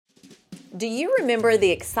Do you remember the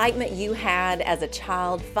excitement you had as a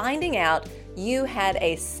child finding out you had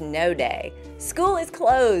a snow day? School is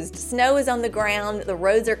closed, snow is on the ground, the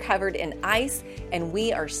roads are covered in ice, and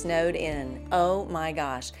we are snowed in. Oh my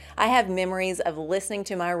gosh. I have memories of listening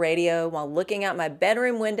to my radio while looking out my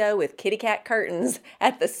bedroom window with kitty cat curtains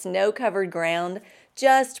at the snow-covered ground,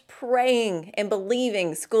 just praying and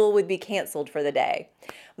believing school would be canceled for the day.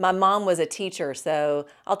 My mom was a teacher, so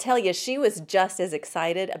I'll tell you, she was just as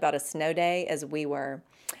excited about a snow day as we were.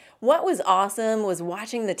 What was awesome was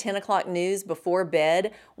watching the 10 o'clock news before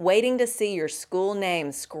bed, waiting to see your school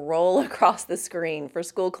name scroll across the screen for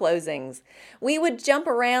school closings. We would jump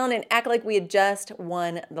around and act like we had just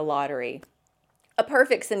won the lottery. A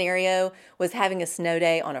perfect scenario was having a snow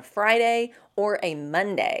day on a Friday or a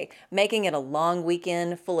Monday, making it a long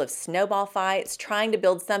weekend full of snowball fights, trying to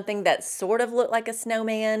build something that sort of looked like a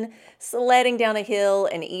snowman, sledding down a hill,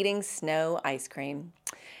 and eating snow ice cream.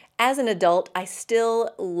 As an adult, I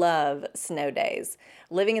still love snow days.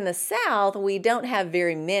 Living in the South, we don't have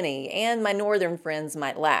very many, and my northern friends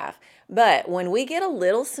might laugh. But when we get a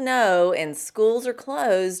little snow and schools are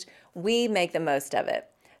closed, we make the most of it.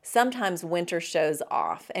 Sometimes winter shows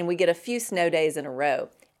off and we get a few snow days in a row.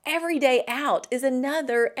 Every day out is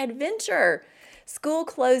another adventure. School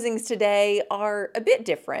closings today are a bit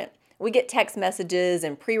different. We get text messages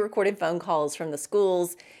and pre-recorded phone calls from the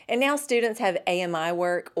schools, and now students have AMI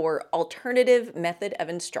work, or alternative method of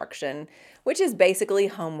instruction, which is basically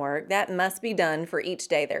homework that must be done for each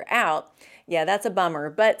day they're out. Yeah, that's a bummer,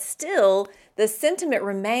 but still, the sentiment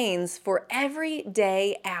remains for every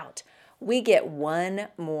day out. We get one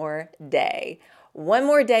more day. One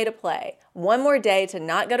more day to play. One more day to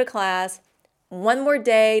not go to class. One more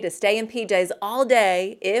day to stay in PJs all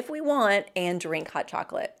day if we want and drink hot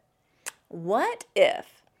chocolate. What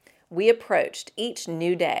if we approached each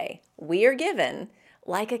new day we are given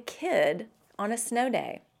like a kid on a snow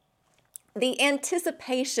day? The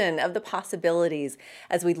anticipation of the possibilities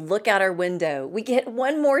as we look out our window. We get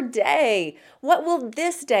one more day. What will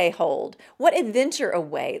this day hold? What adventure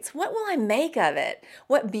awaits? What will I make of it?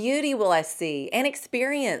 What beauty will I see and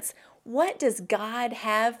experience? What does God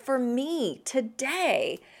have for me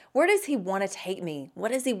today? Where does He want to take me?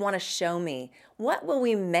 What does He want to show me? What will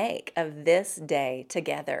we make of this day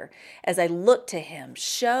together as I look to Him,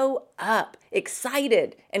 show up,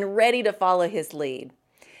 excited and ready to follow His lead?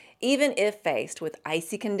 Even if faced with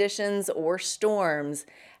icy conditions or storms,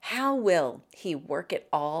 how will He work it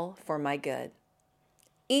all for my good?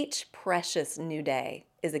 Each precious new day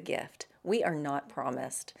is a gift we are not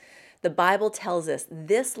promised. The Bible tells us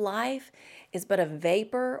this life is but a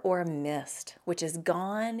vapor or a mist, which is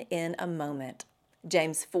gone in a moment.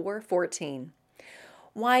 James 4:14.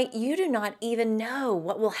 Why, you do not even know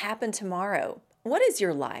what will happen tomorrow. What is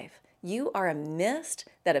your life? You are a mist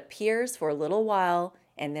that appears for a little while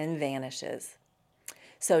and then vanishes.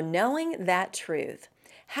 So knowing that truth,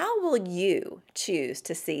 how will you choose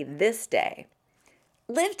to see this day?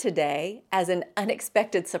 Live today as an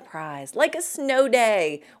unexpected surprise, like a snow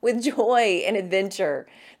day with joy and adventure.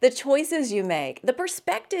 The choices you make, the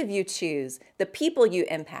perspective you choose, the people you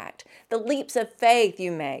impact, the leaps of faith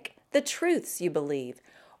you make, the truths you believe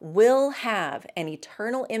will have an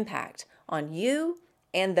eternal impact on you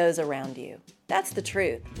and those around you. That's the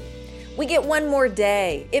truth. We get one more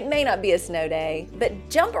day. It may not be a snow day, but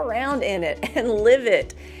jump around in it and live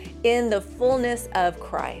it in the fullness of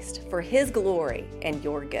Christ for His glory and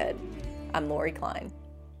your good. I'm Lori Klein.